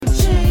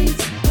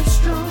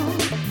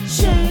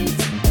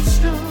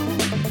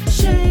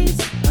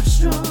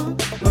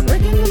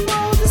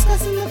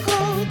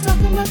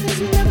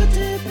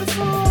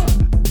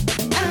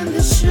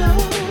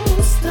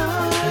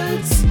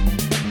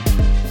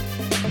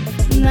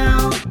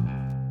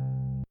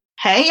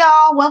Hey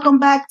y'all, welcome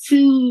back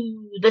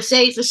to the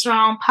Shades of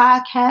Strong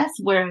podcast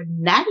where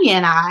Nadia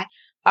and I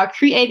are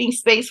creating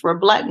space for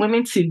Black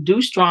women to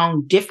do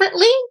strong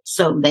differently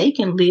so they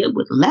can live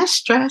with less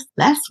stress,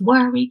 less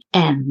worry,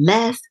 and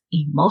less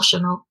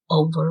emotional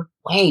overwhelm.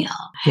 Yes.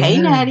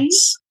 Hey Natty,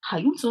 how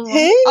you doing?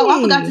 Hey. Oh,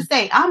 I forgot to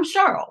say, I'm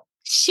Cheryl.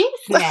 She's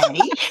Natty.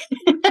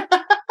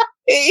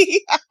 Hey.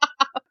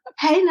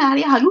 Hey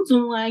Nadia, how you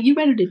doing? You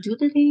ready to do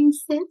the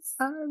things, sis?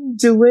 I'm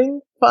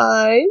doing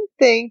fine,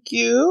 thank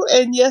you.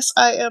 And yes,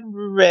 I am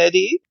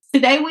ready.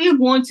 Today we are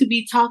going to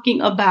be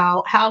talking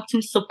about how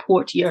to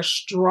support your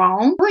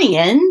strong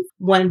friends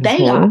when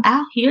they are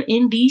out here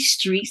in these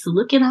streets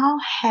looking all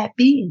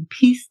happy and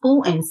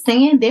peaceful and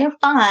saying they're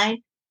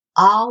fine,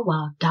 all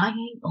while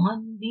dying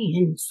on the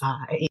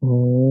inside.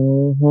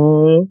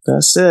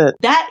 That's it.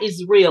 That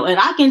is real. And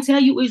I can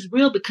tell you it's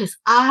real because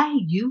I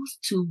used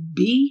to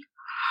be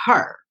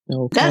her.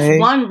 Okay. That's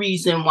one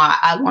reason why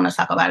I want to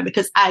talk about it,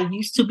 because I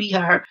used to be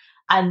her.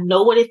 I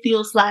know what it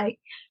feels like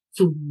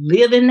to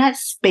live in that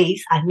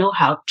space. I know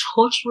how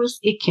torturous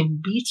it can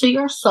be to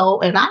your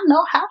soul, and I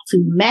know how to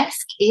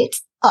mask it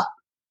up.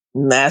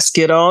 Mask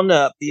it on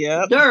up,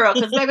 yeah. Girl,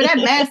 because baby, that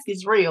mask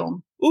is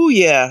real. Oh,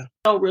 yeah.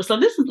 So real. So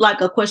this is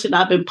like a question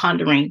I've been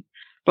pondering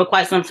for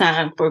quite some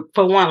time. For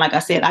one, like I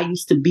said, I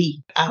used to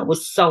be. I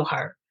was so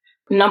her.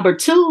 Number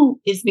two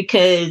is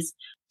because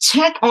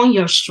check on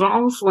your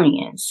strong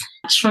friends.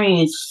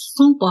 Trends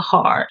super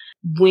hard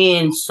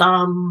when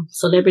some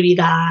celebrity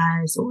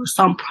dies or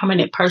some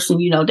prominent person,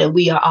 that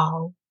we are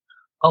all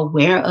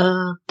aware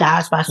of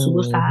dies by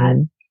suicide.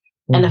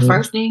 And the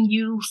first thing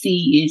you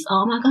see is,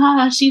 oh my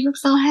gosh, she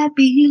looks so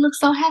happy. He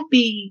looks so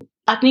happy.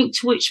 I think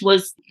Twitch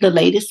was the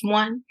latest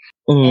one.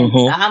 And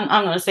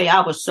I'm going to say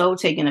I was so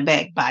taken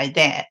aback by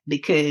that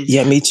because...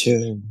 Yeah, me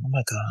too. Oh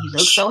my gosh. He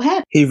looked so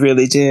happy. He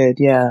really did,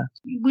 yeah.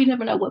 We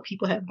never know what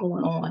people have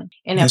going on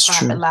in their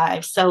private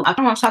lives. So I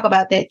want to talk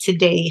about that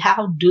today.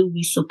 How do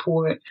we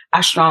support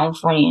our strong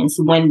friends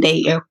when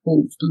they, air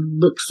quotes,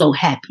 look so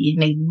happy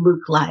and they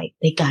look like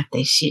they got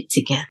their shit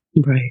together?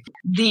 Right.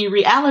 The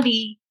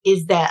reality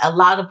is that a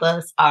lot of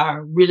us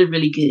are really,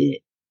 really good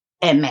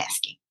at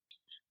masking.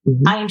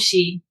 I am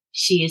she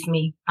is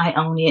me. I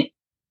own it.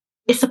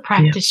 It's a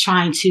practice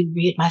trying to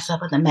rid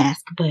myself of the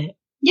mask, but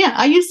yeah,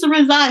 I used to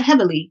reside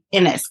heavily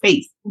in that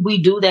space.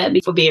 We do that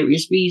for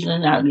various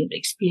reasons. Our lived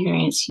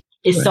experience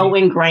is so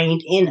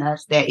ingrained in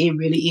us that it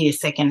really is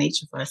second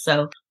nature for us.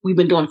 So we've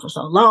been doing it for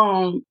so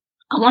long.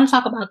 I want to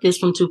talk about this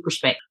from two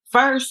perspectives.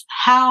 First,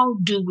 how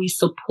do we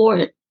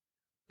support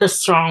the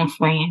strong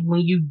friend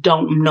when you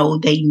don't know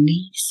they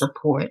need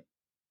support?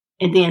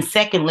 And then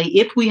secondly,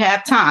 if we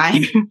have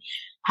time,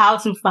 how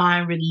to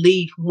find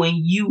relief when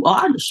you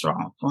are the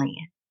strong friend.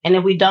 And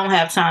if we don't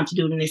have time to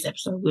do it in this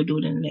episode, we'll do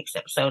it in the next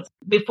episode.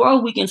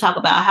 Before we can talk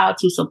about how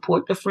to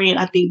support the friend,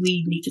 I think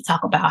we need to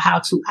talk about how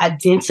to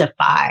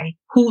identify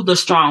who the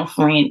strong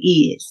friend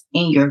is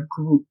in your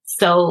group.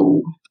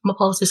 So I'm going to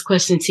pose this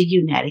question to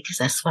you, Natty, because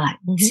that's what I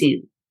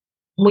do.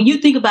 When you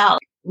think about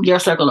your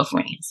circle of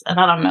friends, and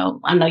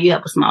I know you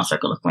have a small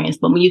circle of friends,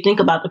 but when you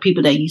think about the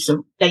people that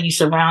you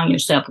surround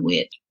yourself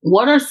with,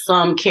 what are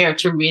some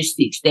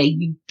characteristics that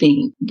you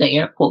think the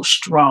air quote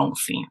strong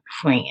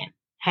friend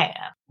have?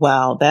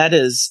 Wow, that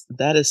is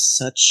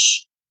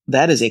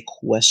a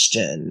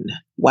question.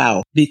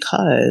 Wow.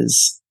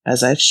 Because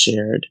as I've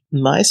shared,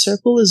 my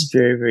circle is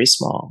very, very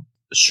small.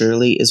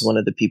 Shirley is one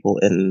of the people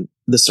in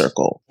the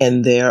circle.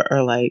 And there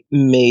are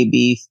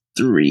maybe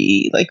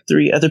three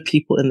other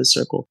people in the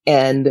circle.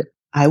 And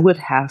I would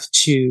have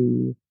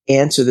to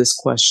answer this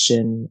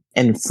question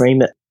and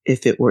frame it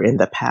if it were in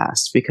the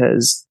past,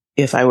 because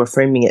if I were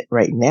framing it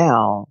right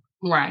now,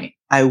 right,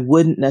 I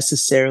wouldn't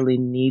necessarily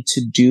need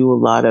to do a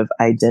lot of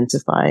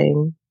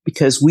identifying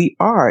because we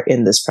are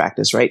in this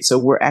practice, right? So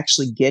we're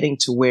actually getting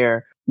to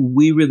where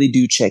we really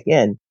do check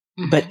in.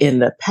 But in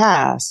the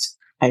past,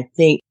 I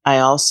think I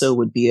also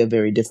would be a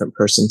very different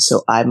person.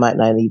 So I might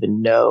not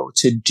even know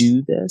to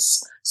do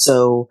this.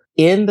 So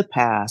in the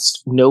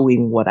past,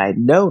 knowing what I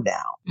know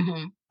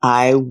now,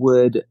 I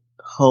would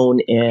hone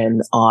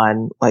in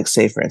on,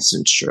 say, for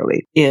instance,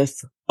 Shirley.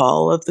 If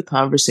all of the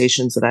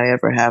conversations that I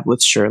ever have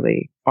with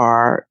Shirley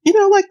are,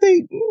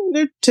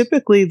 they're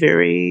typically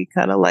very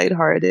kind of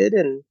lighthearted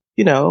and,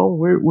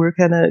 we're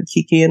kind of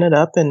kikiing it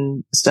up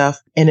and stuff.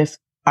 And if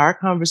our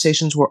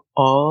conversations were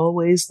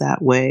always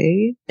that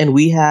way and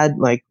we had,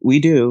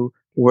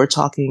 we're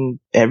talking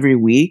every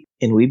week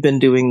and we've been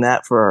doing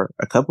that for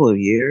a couple of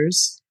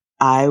years,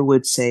 I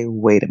would say,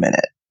 wait a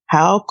minute.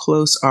 How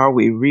close are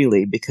we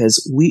really?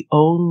 Because we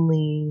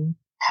only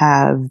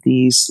have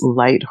these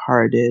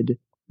lighthearted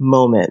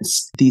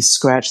moments, these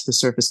scratch the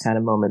surface kind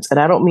of moments.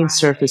 And I don't mean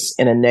surface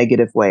in a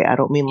negative way. I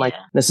don't mean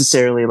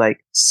necessarily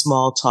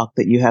small talk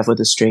that you have with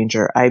a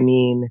stranger. I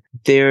mean,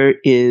 there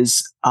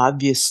is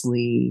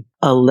obviously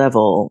a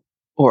level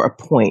or a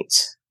point,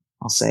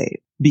 I'll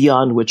say,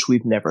 beyond which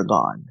we've never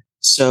gone.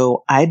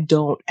 So I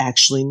don't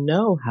actually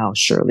know how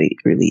Shirley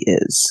really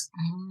is.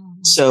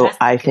 So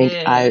I think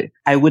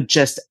I would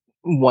just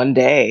one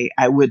day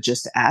I would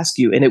just ask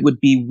you, and it would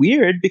be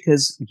weird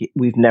because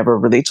we've never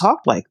really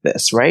talked like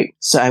this, right?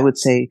 So I would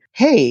say,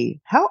 hey,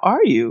 how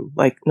are you?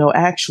 Like, no,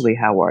 actually,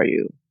 how are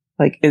you?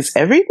 Like, is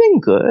everything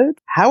good?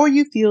 How are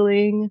you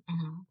feeling?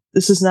 Mm-hmm.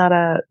 This is not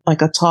a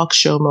talk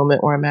show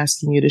moment where I'm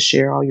asking you to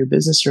share all your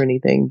business or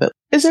anything, but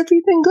is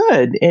everything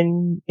good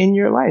in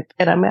your life?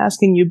 And I'm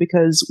asking you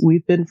because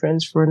we've been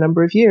friends for a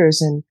number of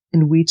years and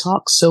we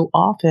talk so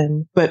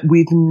often, but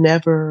we've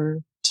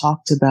never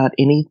talked about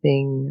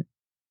anything,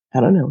 I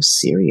don't know,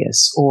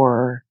 serious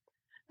or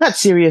not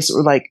serious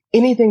or like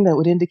anything that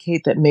would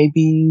indicate that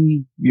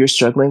maybe you're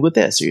struggling with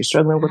this or you're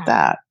struggling with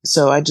that.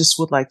 So I just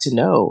would like to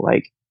know,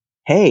 like,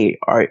 hey,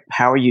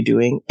 how are you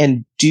doing?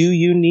 And do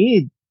you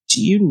need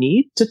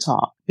to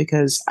talk?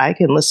 Because I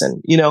can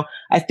listen.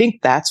 I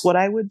think that's what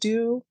I would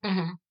do,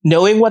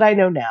 knowing what I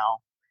know now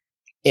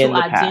in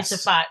the past.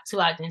 To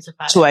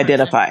identify. To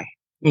identify.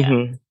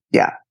 Mm-hmm.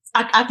 Yeah.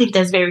 I think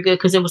that's very good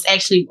because it was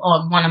actually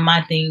on one of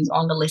my things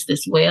on the list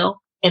as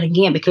well. And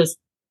again, because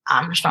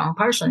I'm a strong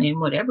person in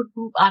whatever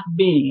group I've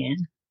been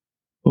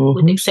in,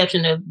 with the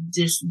exception of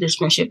this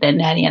friendship that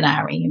Natty and I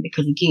are in,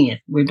 because again,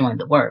 we're doing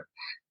the work.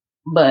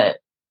 But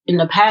in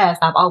the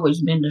past, I've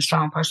always been the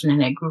strong person in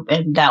that group.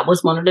 And that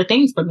was one of the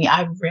things for me.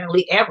 I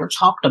rarely ever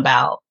talked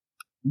about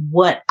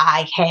what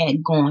I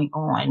had going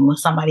on. When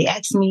somebody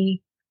asked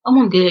me, oh,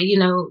 I'm good,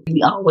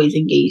 we always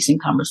engaged in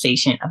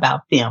conversation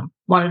about them.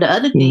 One of the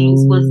other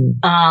things was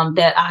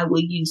that I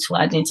would use to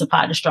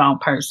identify the strong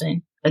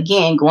person.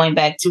 Again, going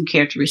back to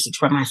characteristics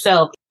for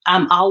myself,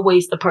 I'm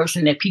always the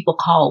person that people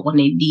call when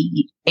they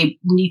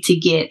need to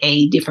get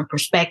a different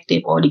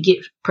perspective or to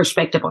get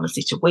perspective on a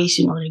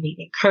situation or they need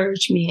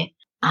encouragement.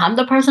 I'm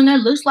the person that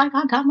looks like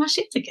I got my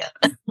shit together.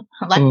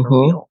 Like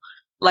for real.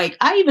 Like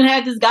I even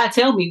had this guy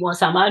tell me one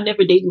time, I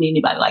never dated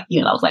anybody like you.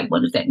 And I was like,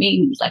 what does that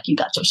mean? He was like, you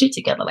got your shit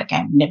together. Like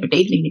I've never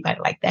dated anybody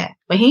like that.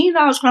 But he and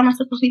I was crying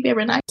myself to sleep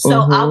every night. So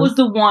I was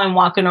the one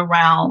walking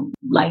around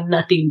like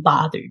nothing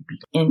bothered me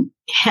and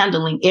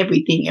handling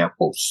everything air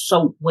quotes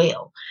so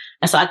well.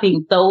 And so I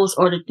think those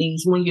are the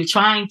things when you're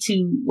trying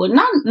to, well,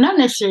 not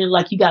necessarily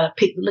like you got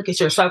to look at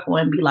your circle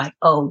and be like,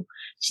 oh,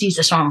 she's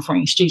a strong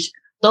friend.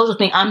 Those are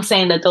things I'm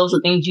saying that those are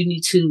things you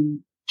need to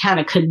kind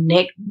of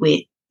connect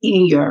with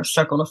in your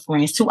circle of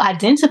friends to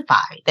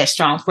identify that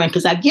strong friend.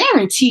 Because I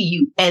guarantee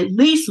you at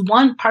least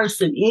one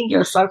person in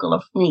your circle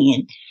of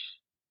friends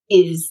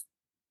is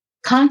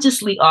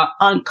consciously or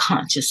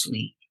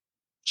unconsciously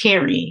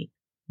carrying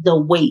the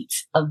weight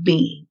of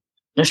being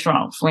the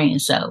strong friend.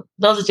 So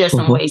those are just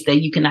some ways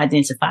that you can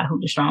identify who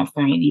the strong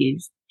friend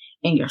is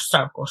in your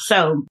circle.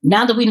 So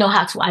now that we know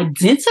how to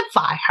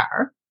identify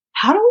her,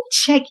 how do we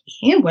check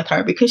in with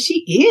her? Because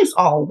she is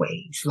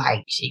always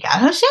like, she got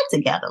her shit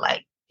together.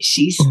 Like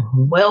she's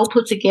well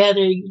put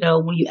together.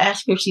 When you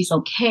ask her if she's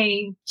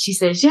okay, she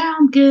says, yeah,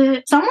 I'm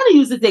good. So I'm going to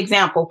use this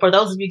example for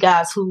those of you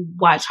guys who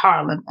watch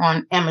Harlem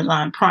on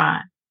Amazon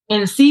Prime.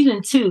 In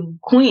season 2,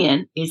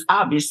 Quinn is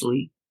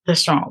obviously the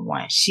strong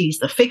one. She's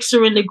the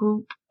fixer in the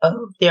group.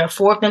 There are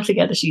 4 of them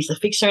together. She's the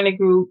fixer in the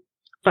group.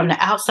 From the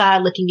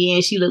outside looking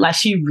in, she looked like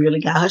she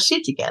really got her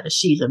shit together.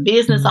 She's a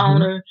business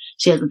owner.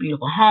 She has a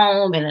beautiful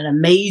home and an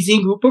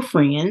amazing group of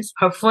friends.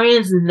 Her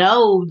friends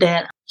know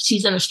that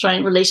she's in a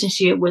strained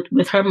relationship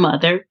with her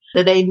mother,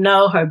 that they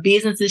know her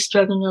business is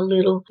struggling a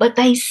little, but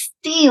they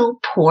still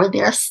pour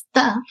their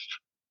stuff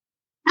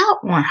out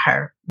on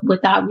her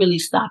without really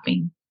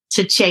stopping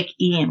to check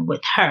in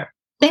with her.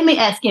 They may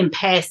ask in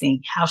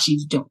passing how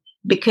she's doing,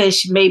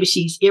 because maybe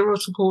she's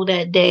irritable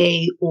that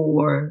day,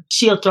 or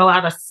she'll throw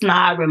out a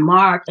snide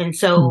remark. And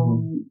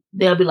so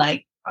they'll be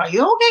like, are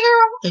you okay,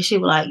 girl? And she'll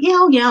be like,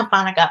 yeah, I'm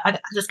fine. I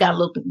just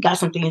got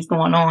some things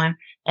going on.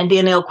 And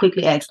then they'll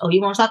quickly ask, oh,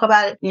 you want to talk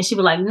about it? And she'll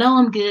be like, no,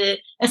 I'm good.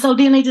 And so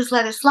then they just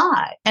let it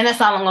slide. And that's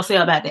all I'm going to say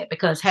about that,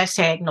 because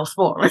 #no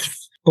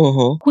spoilers.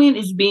 Quinn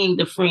is being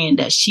the friend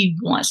that she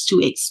wants to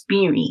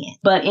experience.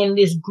 But in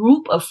this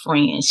group of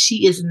friends,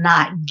 she is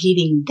not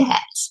getting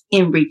that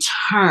in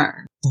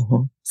return.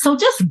 So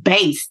just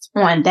based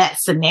on that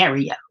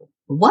scenario,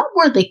 what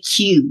were the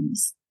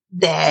cues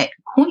that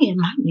Quinn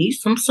might need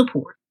some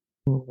support?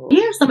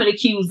 Here's some of the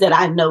cues that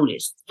I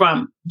noticed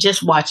from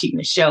just watching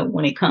the show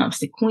when it comes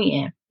to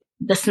Quinn.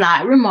 The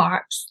snide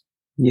remarks.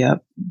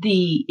 Yep.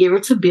 The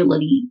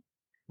irritability.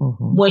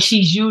 When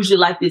she's usually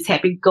like this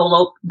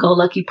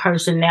happy-go-lucky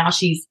person, now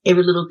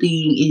every little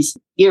thing is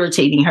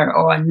irritating her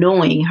or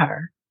annoying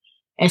her.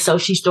 And so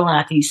she's throwing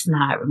out these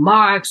snide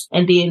remarks.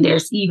 And then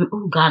there's even,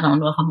 oh God, I don't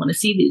know if I'm going to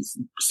say this,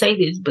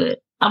 but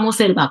I'm going to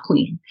say it about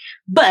Quinn.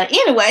 But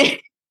anyway,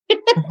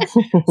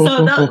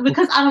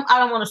 because I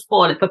don't want to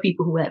spoil it for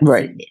people who haven't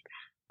seen it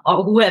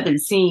or who haven't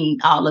seen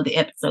all of the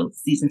episodes of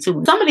season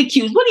 2. Some of the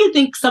cues, what do you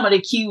think some of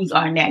the cues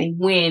are, Natty,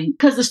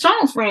 because the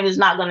strong friend is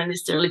not going to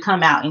necessarily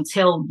come out and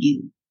tell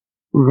you,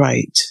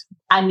 right,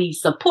 I need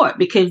support,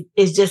 because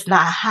it's just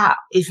not how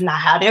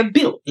they're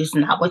built. It's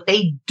not what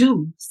they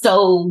do.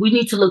 So we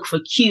need to look for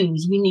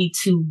cues. We need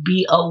to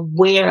be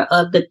aware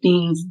of the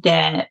things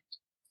that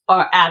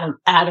are out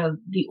of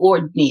the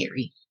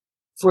ordinary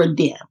for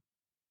them.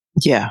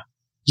 Yeah.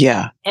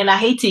 Yeah. And I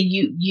hate to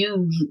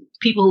use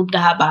people who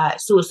die by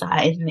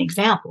suicide as an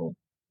example,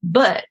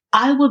 but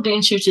I will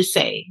venture to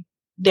say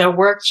there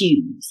were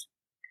cues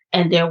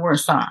and there were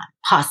signs,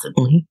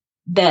 possibly,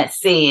 that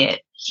said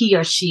he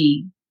or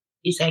she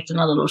is acting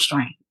a little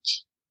strange.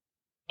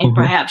 And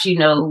perhaps, we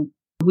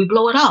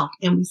blow it off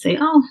and we say,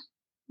 oh,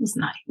 it's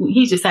not.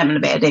 He's just having a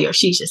bad day or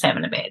she's just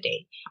having a bad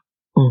day.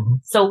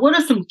 So what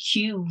are some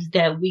cues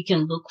that we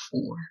can look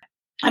for?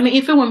 I mean,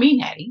 if it were me,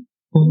 Natty,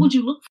 what would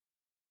you look for?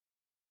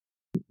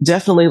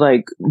 Definitely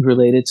like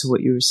related to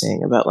what you were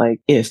saying about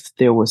like if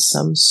there was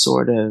some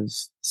sort of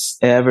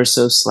ever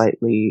so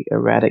slightly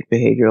erratic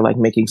behavior, like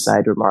making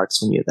side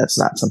remarks when that's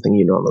not something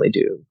you normally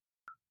do,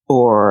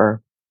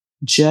 or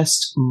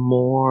just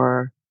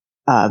more,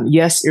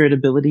 yes,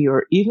 irritability,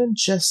 or even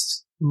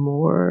just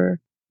more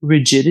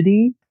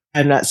rigidity.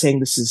 I'm not saying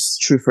this is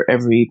true for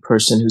every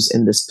person who's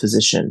in this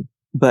position,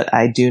 but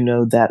I do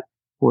know that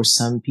for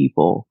some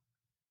people,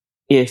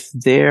 if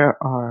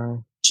there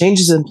are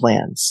changes in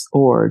plans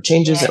or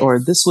changes, or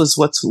this was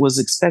what was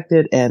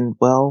expected and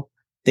well,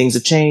 things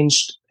have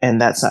changed and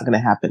that's not going to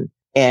happen.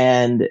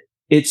 And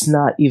it's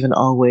not even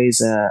always,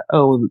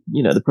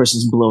 the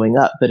person's blowing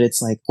up, but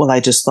it's like, well, I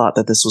just thought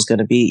that this was going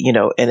to be,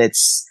 and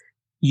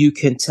you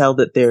can tell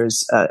that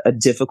there's a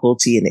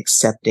difficulty in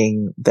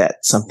accepting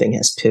that something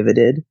has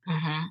pivoted,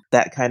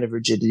 that kind of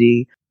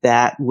rigidity.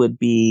 That would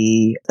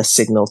be a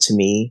signal to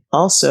me.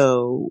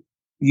 Also,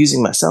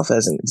 using myself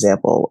as an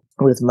example,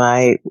 with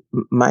my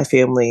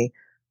family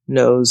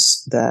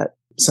knows that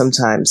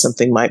sometimes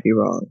something might be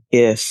wrong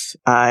if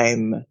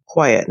I'm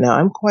quiet. Now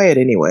I'm quiet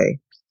anyway.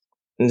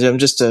 I'm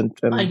just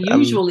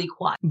unusually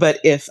quiet. But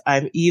if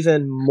I'm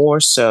even more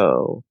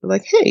so,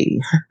 like, hey,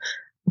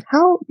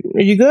 how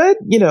are you good?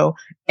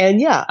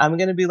 And yeah, I'm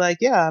going to be like,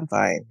 yeah, I'm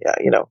fine.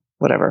 Yeah,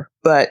 whatever.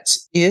 But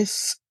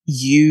if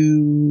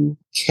you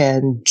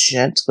can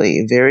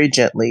very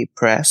gently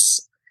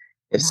press,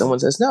 if someone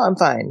says, no, I'm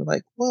fine,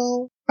 like,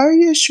 well, are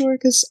you sure?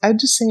 Because I'm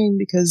just saying,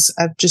 because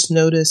I've just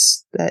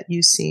noticed that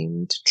you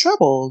seemed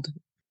troubled.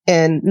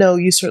 And no,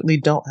 you certainly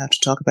don't have to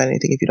talk about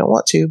anything if you don't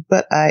want to,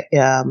 but I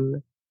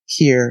am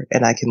here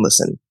and I can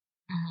listen.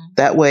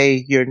 That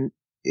way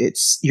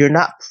you're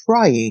not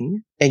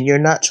prying and you're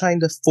not trying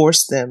to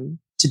force them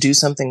to do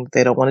something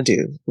they don't want to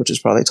do, which is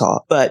probably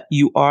taught, but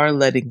you are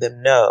letting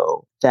them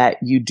know that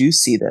you do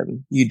see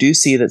them. You do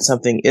see that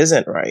something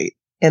isn't right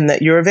and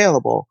that you're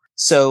available.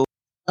 So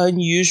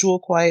unusual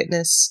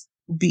quietness,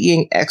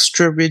 being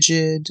extra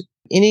rigid,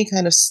 any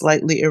kind of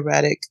slightly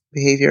erratic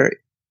behavior,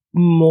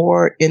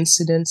 more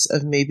incidents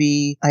of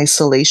maybe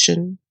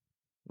isolation.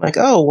 Like,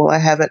 oh, well, I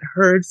haven't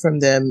heard from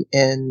them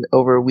in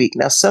over a week.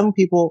 Now, some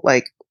people,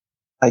 like,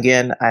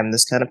 again, I'm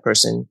this kind of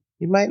person.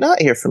 You might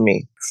not hear from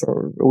me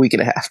for a week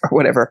and a half or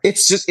whatever.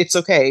 It's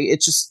okay.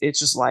 It's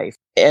just life.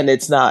 And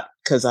it's not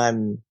because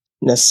I'm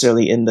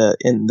necessarily in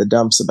the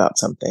dumps about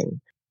something.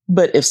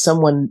 But if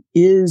someone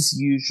is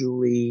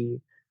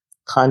usually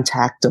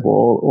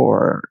contactable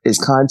or is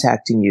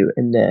contacting you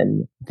and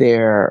then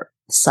they're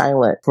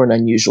silent for an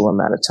unusual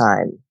amount of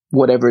time,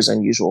 whatever is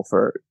unusual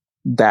for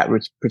that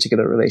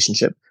particular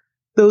relationship,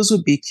 those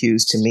would be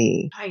cues to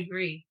me. I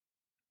agree.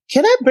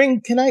 Can I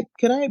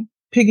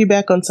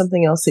piggyback on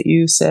something else that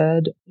you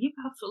said? You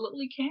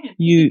absolutely can.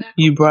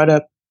 You brought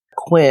up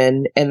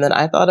Quinn, and then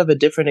I thought of a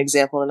different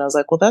example, and I was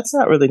like, well, that's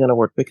not really going to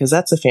work because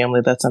that's a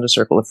family, that's not a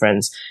circle of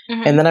friends.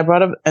 And then I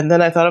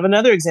thought of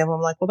another example.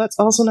 I'm like, well, that's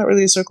also not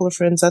really a circle of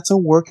friends. That's a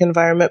work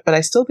environment, but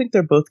I still think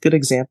they're both good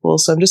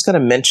examples. So I'm just going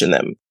to mention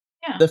them.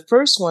 Yeah. The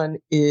first one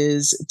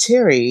is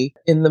Terry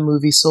in the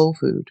movie Soul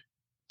Food.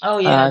 Oh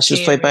yeah. She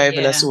was played by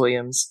Vanessa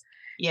Williams.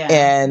 Yeah.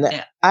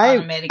 And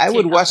I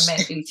would watch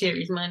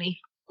Terry's money.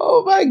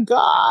 Oh my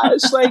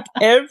gosh. Like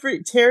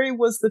Terry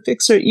was the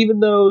fixer, even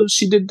though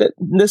she did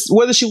this,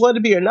 whether she wanted to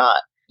be or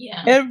not.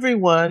 Yeah.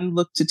 Everyone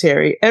looked to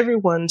Terry.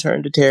 Everyone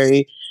turned to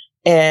Terry.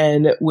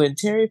 And when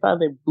Terry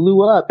finally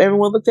blew up,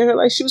 everyone looked at her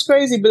like she was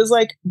crazy. But it's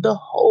like the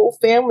whole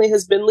family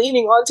has been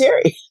leaning on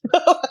Terry.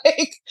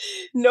 Like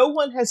no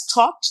one has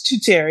talked to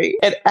Terry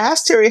and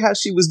asked Terry how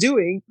she was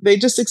doing. They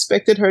just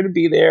expected her to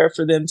be there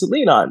for them to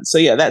lean on. So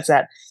yeah, that's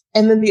that.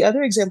 And then the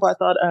other example I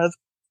thought of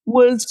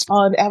was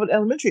on Abbott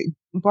Elementary.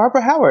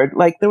 Barbara Howard,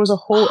 like there was a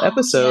whole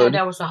episode. Yeah,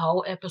 there was a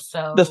whole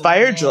episode. The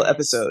fire drill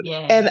episode.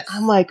 Yes. And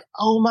I'm like,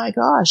 oh my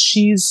gosh,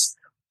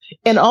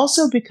 and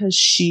also because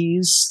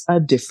she's a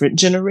different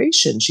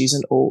generation.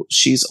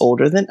 She's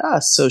older than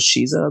us. So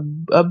she's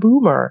a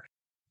boomer.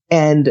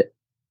 And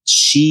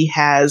she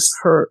has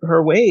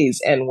her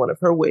ways. And one of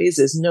her ways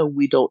is, no,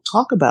 we don't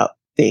talk about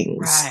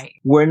things. Right.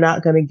 We're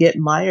not going to get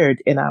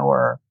mired in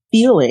our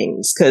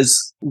feelings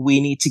because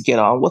we need to get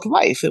on with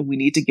life and we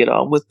need to get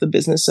on with the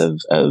business of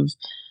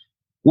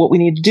what we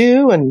need to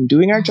do and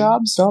doing our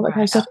jobs and all that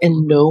kind of stuff. Absolutely.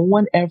 And no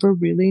one ever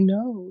really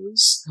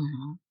knows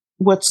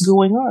what's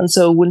going on.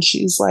 So when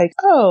she's like,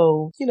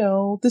 oh,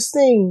 this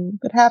thing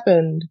that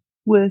happened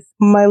with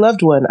my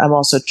loved one, I'm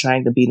also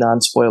trying to be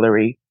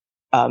non-spoilery.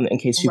 in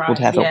case people Right.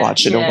 haven't Yeah.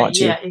 watched it or Yeah. want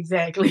to. Yeah.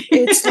 Exactly.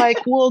 It's like,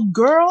 well,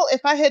 girl,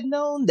 if I had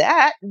known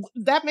that,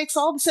 that makes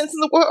all the sense in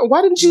the world.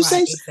 Why didn't you say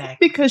Right. so?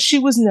 Exactly. Because she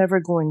was never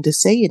going to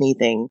say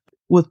anything.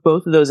 With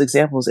both of those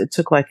examples, it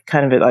took like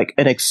kind of like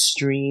an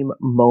extreme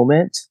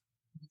moment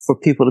for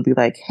people to be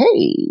like,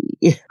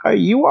 hey, are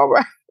you all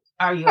right?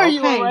 Are you Are okay?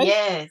 you all right?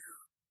 Yes.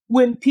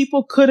 When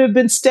people could have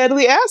been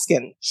steadily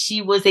asking.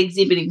 She was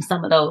exhibiting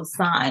some of those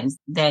signs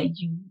that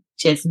you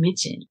just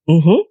mentioned.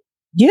 Mm-hmm.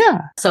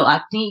 Yeah. So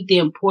I think the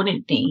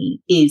important thing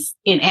is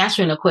in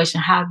answering the question,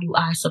 how do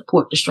I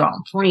support the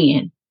strong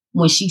friend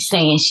when she's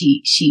saying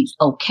she's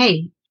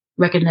okay,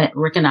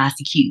 recognize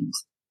the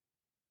cues.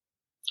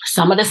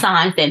 Some of the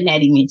signs that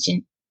Natty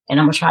mentioned, and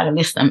I'm going to try to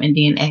list them and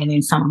then add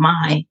in some of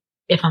mine.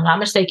 If I'm not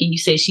mistaken, you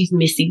said she's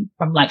missing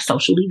from like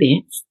social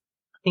events.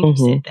 I think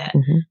you said that.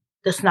 Mm-hmm.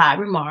 The snide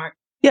remark.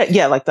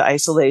 Yeah, like the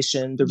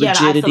isolation, the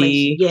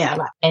rigidity.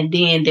 And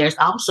then there's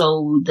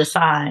also the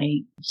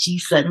sign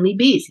she's suddenly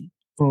busy.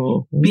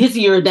 Mm-hmm.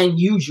 Busier than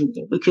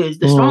usual, because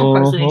the strong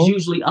person is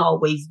usually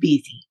always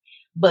busy,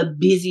 but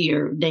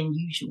busier than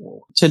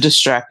usual. To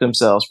distract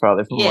themselves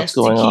probably from what's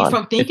going on. To keep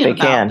from thinking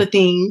about the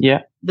thing.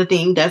 Yeah. The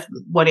thing that's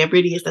whatever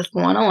it is that's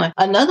going on.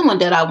 Another one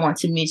that I want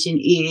to mention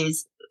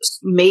is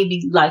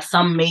maybe like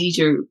some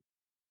major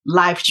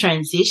life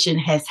transition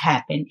has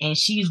happened and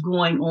she's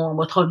going on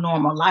with her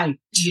normal life,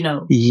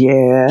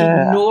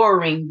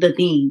 ignoring the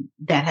thing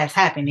that has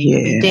happened. It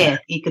could be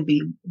death. It could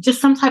be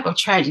just some type of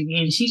tragedy.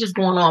 And she's just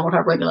going on with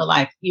her regular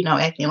life,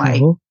 acting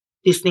like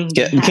this thing.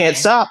 We can't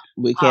stop.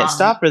 We can't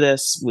stop for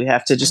this. We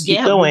have to just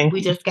keep going.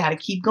 We just got to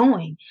keep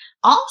going.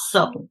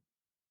 Also,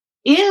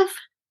 if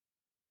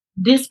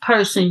this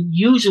person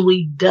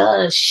usually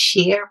does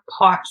share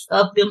parts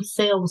of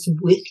themselves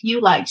with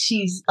you. Like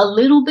she's a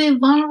little bit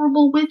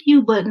vulnerable with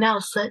you, but now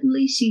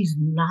suddenly she's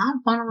not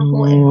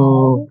vulnerable at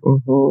all.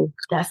 Mm-hmm.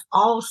 That's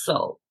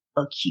also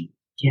a cue.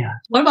 Yeah.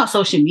 What about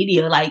social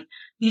media? Like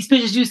these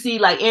pictures you see,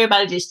 like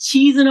everybody just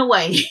cheesing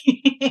away.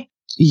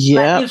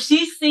 Yeah. Like if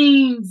she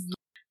seems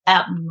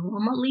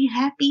abnormally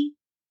happy,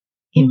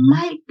 it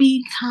might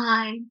be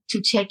time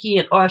to check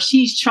in. Or if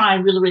she's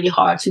trying really, really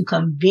hard to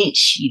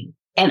convince you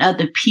and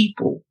other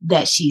people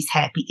that she's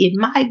happy, it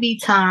might be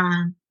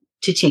time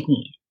to check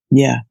in.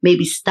 Yeah.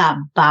 Maybe stop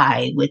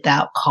by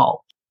without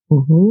call.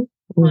 Mm-hmm.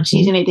 When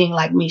she's anything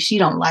like me, she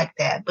don't like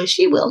that, but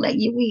she will let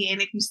you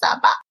in if you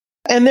stop by.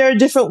 And there are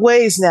different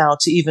ways now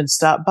to even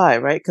stop by,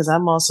 right? Because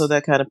I'm also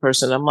that kind of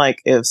person. I'm like,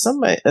 if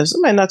somebody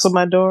knocks on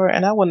my door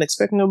and I wasn't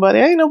expecting nobody,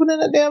 I ain't opening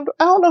that damn door.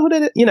 I don't know who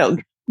that is,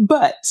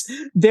 But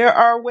there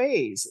are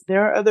ways.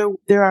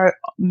 There are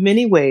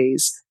many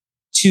ways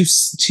to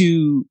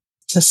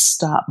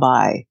stop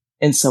by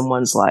in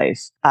someone's life.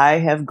 I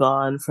have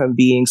gone from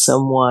being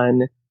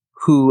someone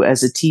who,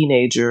 as a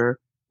teenager,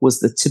 was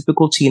the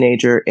typical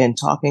teenager and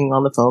talking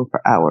on the phone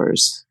for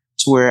hours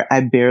to where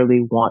I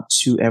barely want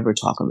to ever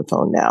talk on the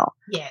phone now.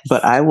 Yes.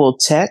 But I will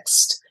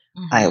text.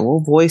 Mm-hmm. I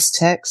will voice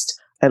text.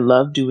 I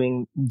love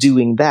doing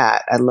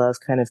that. I love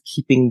kind of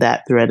keeping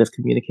that thread of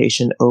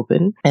communication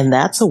open. And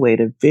that's a way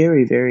to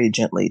very, very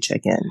gently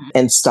check in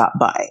and stop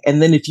by.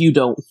 And then if you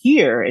don't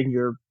hear and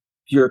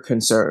you're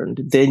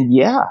concerned, then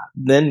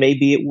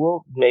maybe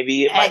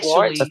it might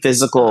warrant a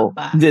physical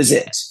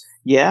visit. Yes.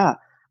 Yeah.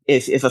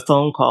 If a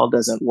phone call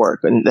doesn't work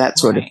and that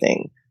sort of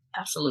thing.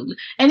 Absolutely.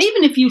 And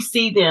even if you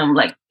see them,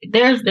 like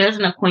there's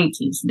an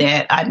acquaintance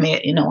that I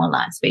met in the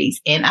online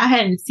space and I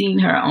hadn't seen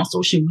her on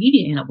social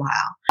media in a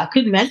while. I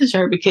couldn't message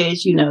her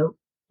because,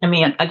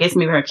 I guess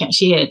maybe her account,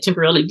 she had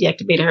temporarily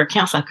deactivated her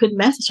account. So I couldn't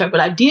message her, but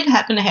I did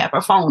happen to have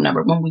her phone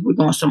number when we were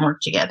doing some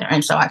work together.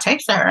 And so I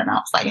texted her and I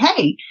was like,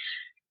 hey,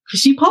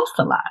 because she posts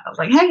a lot. I was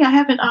like, hey, I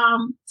haven't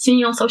seen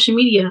you on social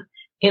media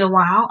in a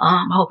while.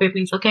 I hope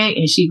everything's okay.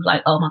 And she was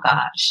like, oh my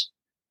gosh,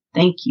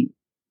 thank you.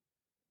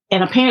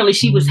 And apparently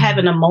she was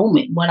having a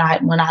moment when I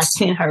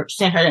sent her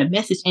that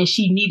message, and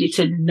she needed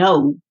to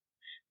know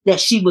that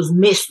she was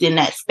missed in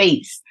that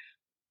space.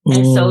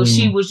 And so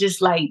she was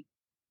just like,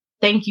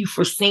 thank you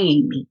for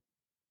seeing me.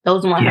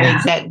 Those weren't her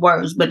exact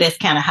words, but that's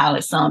kind of how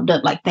it summed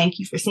up. Like, thank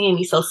you for seeing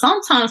me. So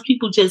sometimes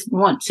people just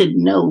want to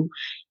know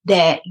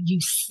that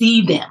you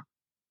see them.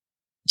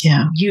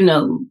 Yeah.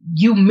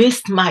 You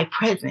missed my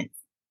presence.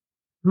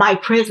 My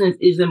presence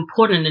is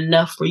important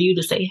enough for you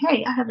to say,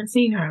 hey, I haven't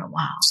seen her in a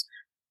while.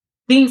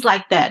 Things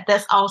like that.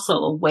 That's also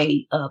a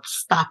way of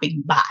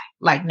stopping by,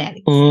 like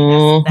Natty.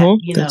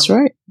 That's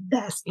right.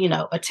 That's,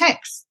 a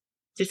text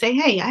to say,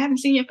 hey, I haven't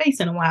seen your face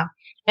in a while.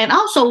 And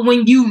also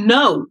when you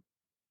know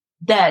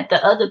that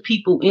the other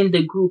people in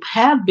the group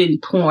have been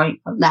pouring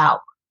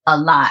out a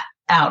lot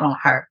out on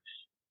her,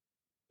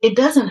 it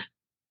doesn't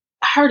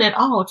hurt at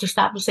all to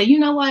stop and say, you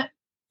know what?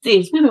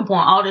 Sis, we've been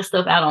pouring all this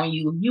stuff out on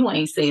you. You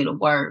ain't said a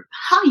word.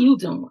 How you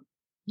doing?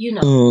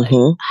 Like,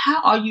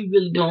 how are you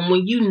really doing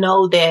when you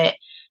know that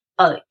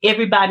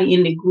everybody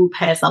in the group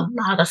has a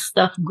lot of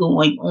stuff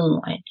going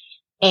on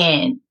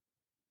and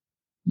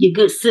your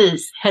good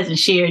sis hasn't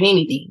shared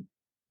anything?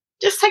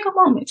 Just take a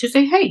moment to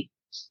say, hey,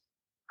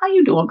 how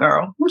you doing,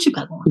 girl? What you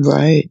got going on?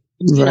 Right.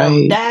 You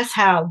know, that's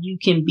how you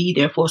can be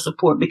there for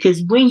support,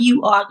 because when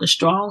you are the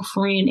strong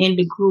friend in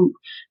the group,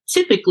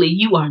 typically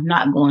you are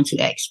not going to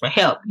ask for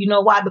help. You know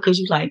why? Because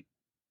you're like,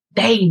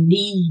 they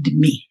need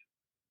me.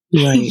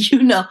 Right.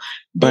 You know,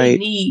 they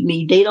need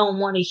me. They don't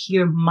want to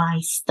hear my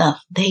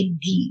stuff. They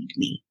need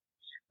me.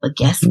 But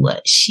guess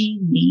what? She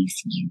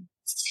needs you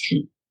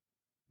too.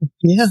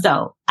 Yeah.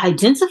 So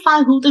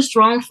identify who the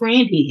strong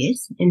friend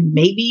is, and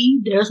maybe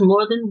there's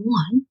more than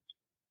one.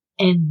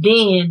 And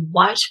then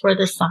watch for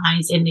the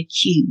signs and the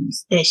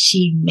cues that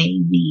she may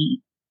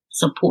need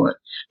support.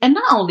 And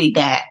not only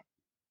that,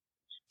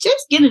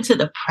 just get into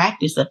the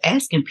practice of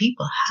asking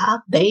people how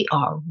they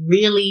are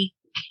really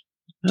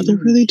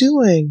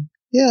doing.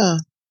 Yeah.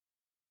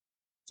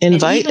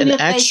 Invite an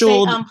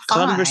actual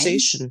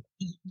conversation.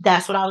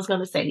 That's what I was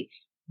going to say.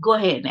 Go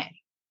ahead,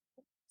 Natty.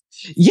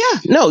 Yeah.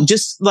 No,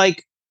 just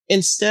like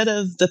instead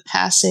of the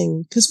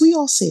passing, because we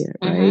all say it,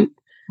 right?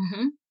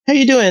 Mm-hmm. How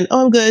you doing?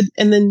 Oh, I'm good.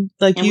 And then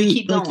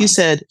you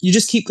said, you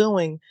just keep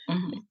going.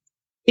 Mm-hmm.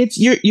 It's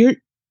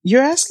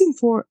you're asking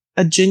for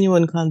a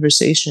genuine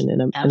conversation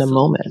in a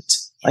moment.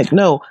 Yeah. Like,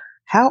 no,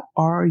 how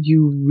are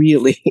you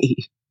really?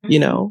 Mm-hmm. You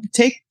know,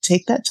 take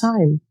that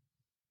time.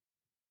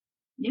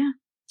 Yeah,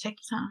 take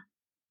your time.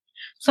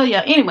 So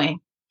yeah, anyway,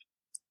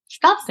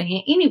 stop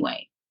saying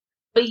anyway.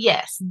 But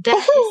yes, that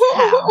is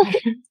how.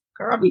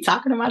 Girl, I'll be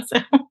talking to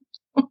myself.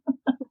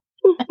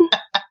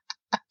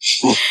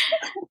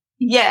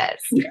 Yes.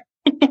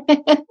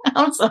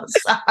 I'm so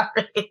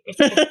sorry.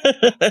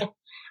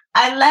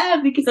 I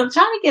laugh because I'm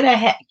trying to get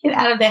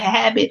out of the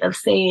habit of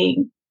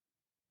saying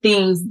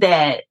things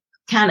that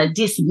kind of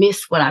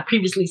dismiss what I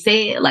previously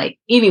said. Like,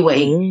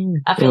 anyway,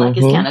 I feel like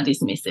it's kind of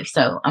dismissive.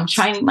 So I'm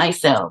training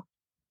myself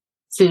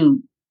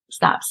to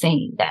stop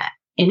saying that.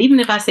 And even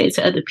if I say it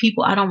to other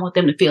people, I don't want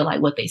them to feel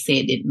like what they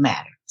said didn't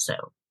matter. So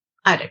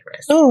I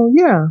digress. Oh,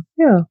 yeah.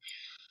 Yeah.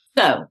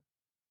 So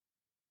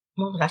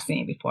what was I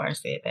saying before I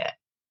said that?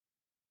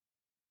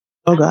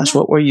 Oh gosh,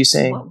 what were you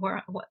saying?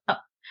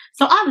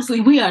 So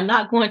obviously we are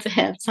not going to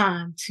have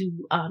time to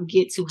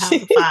get to how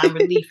to find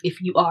relief if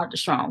you are the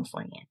strong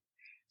friend.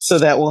 So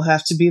that will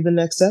have to be the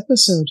next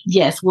episode.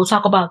 Yes, we'll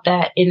talk about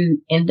that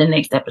in the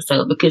next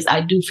episode, because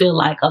I do feel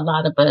like a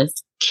lot of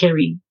us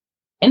carry,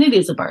 and it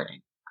is a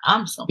burden.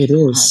 I'm so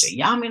hungry.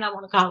 Y'all may not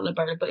want to call it a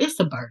burden, but it's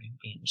a burden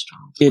being a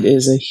strong friend. It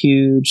is a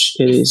huge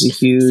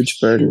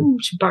burden.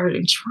 Huge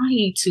burden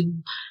trying to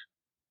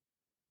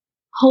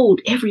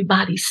hold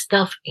everybody's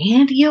stuff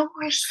and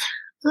yours.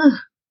 Ugh.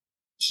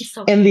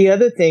 And the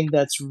other thing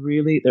that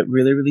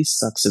really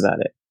sucks about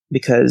it,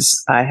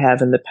 because I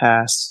have in the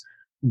past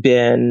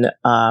been,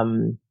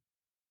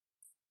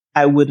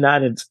 I would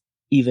not have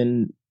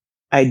even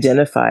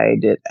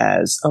identified it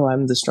as, oh,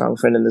 I'm the strong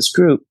friend in this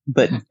group.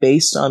 But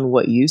based on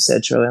what you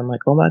said, Shirley, I'm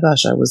like, oh my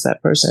gosh, I was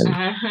that person.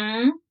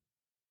 Mm-hmm.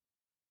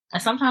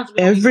 And sometimes we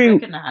don't even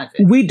recognize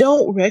it. We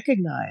don't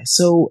recognize.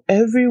 So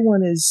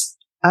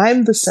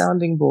I'm the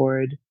sounding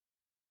board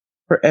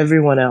for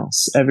everyone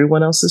else,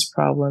 everyone else's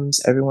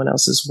problems, everyone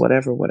else's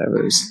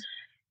whatever's.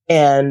 Mm-hmm.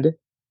 And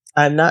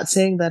I'm not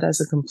saying that as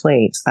a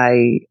complaint.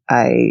 I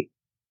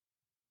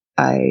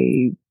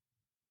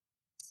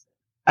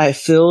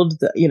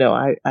filled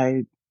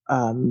I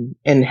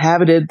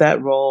inhabited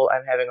that role.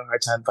 I'm having a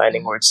hard time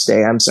finding words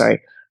today. I'm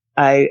sorry.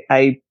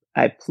 I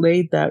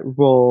played that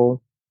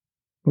role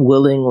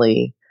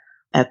willingly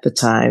at the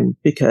time,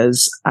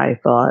 because I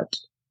thought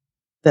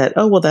that,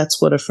 oh, well,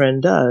 that's what a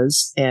friend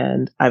does.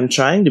 And I'm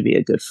trying to be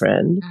a good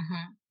friend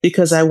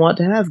because I want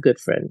to have good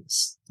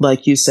friends.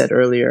 Like you said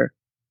earlier,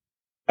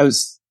 I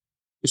was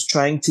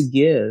trying to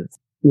give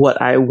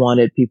what I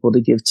wanted people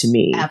to give to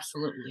me.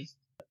 Absolutely.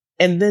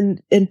 And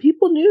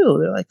people knew.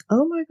 They're like,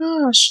 oh my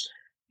gosh,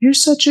 you're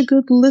such a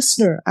good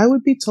listener. I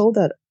would be told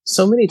that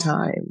so many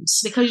times.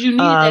 Because you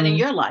needed that in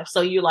your life.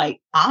 So you're like,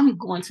 I'm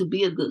going to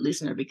be a good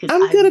listener because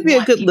I'm going to be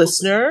a good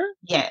listener.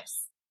 Yes.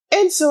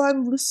 And so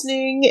I'm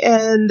listening,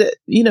 and,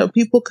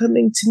 people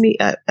coming to me,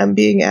 I'm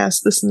being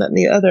asked this and that and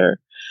the other.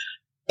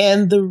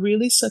 And the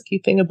really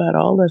sucky thing about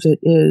all of it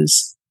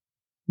is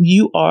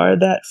you are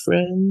that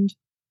friend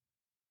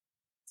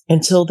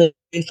until they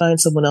find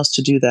someone else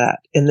to do that.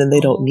 And then they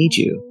don't need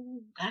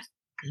you. That's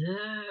good.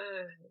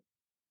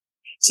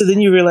 So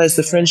then you realize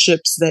the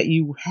friendships that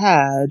you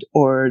had,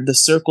 or the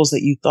circles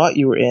that you thought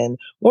you were in,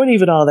 weren't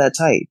even all that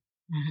tight.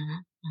 Mm-hmm.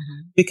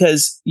 Mm-hmm.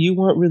 Because you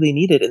weren't really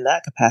needed in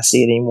that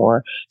capacity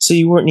anymore. So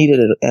you weren't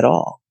needed at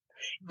all.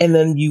 Mm-hmm. And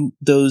then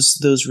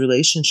those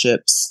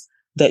relationships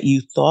that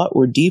you thought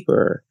were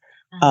deeper,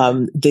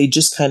 they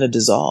just kind of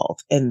dissolve.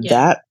 And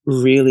that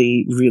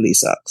really, really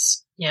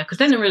sucks. Yeah, because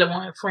they didn't really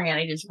want a friend.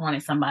 They just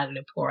wanted somebody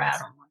to pour out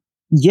on.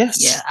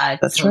 Yes. Yeah, I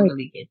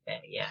totally get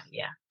that. Yeah,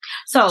 yeah.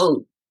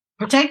 So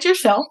protect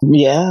yourself.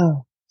 Yeah.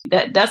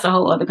 That's a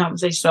whole other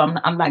conversation. So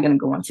I'm not going to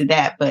go into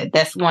that, but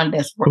that's one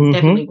that's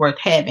definitely worth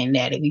having.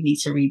 That we need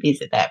to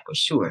revisit that for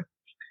sure.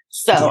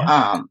 So,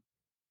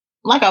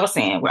 like I was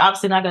saying, we're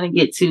obviously not going to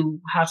get to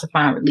how to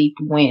find relief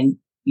when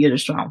you're the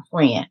strong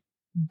friend.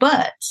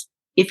 But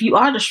if you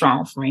are the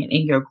strong friend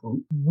in your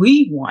group,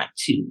 we want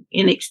to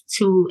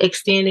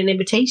extend an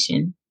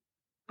invitation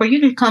for you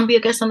to come be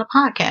a guest on the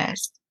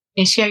podcast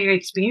and share your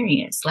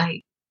experience.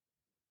 Like,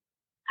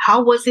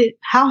 how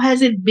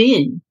has it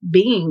been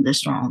being the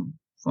strong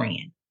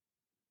friend?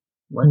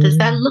 What does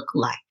that look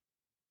like?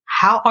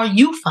 How are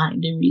you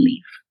finding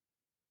relief?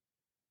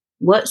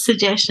 What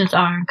suggestions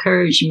or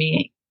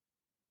encouragement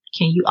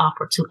can you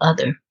offer to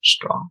other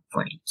strong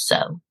friends?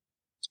 So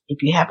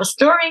if you have a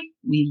story,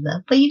 we'd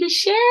love for you to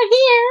share it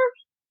here.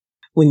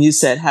 When you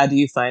said, how do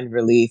you find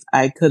relief?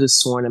 I could have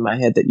sworn in my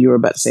head that you were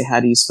about to say,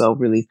 how do you spell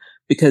relief?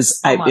 Because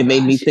it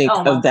made me think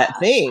of that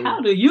thing.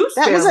 How do you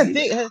spell that was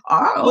relief? A thing.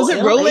 Was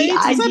it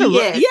Rolaids? Was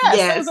that yes.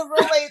 That was a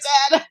Rolaids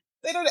ad.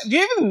 Do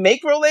you even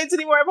make Rolaids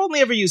anymore? I've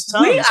only ever used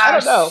Tums. I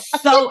don't know.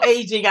 So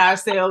aging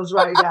ourselves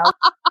right now.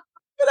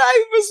 But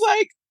I was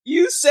like,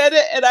 you said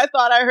it, and I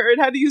thought I heard,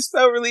 how do you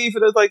spell relief?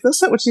 And I was like,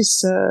 that's not what she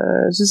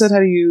said. She said, how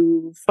do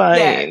you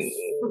find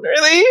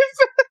relief?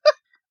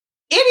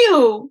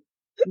 Anywho,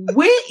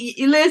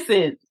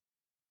 listen,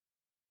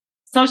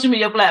 social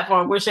media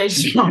platform, we're Shay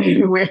Strong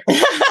everywhere.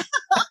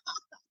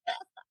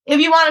 If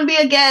you want to be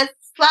a guest,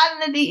 slide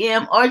in the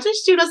DM or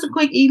just shoot us a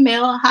quick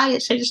email,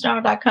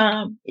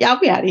 hi@shaystrong.com. Y'all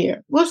be out of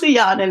here. We'll see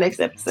y'all in the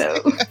next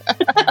episode.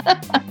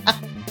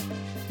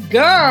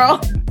 Girl.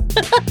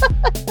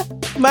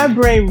 My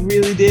brain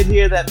really did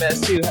hear that mess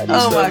too.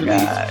 Oh my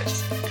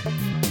gosh.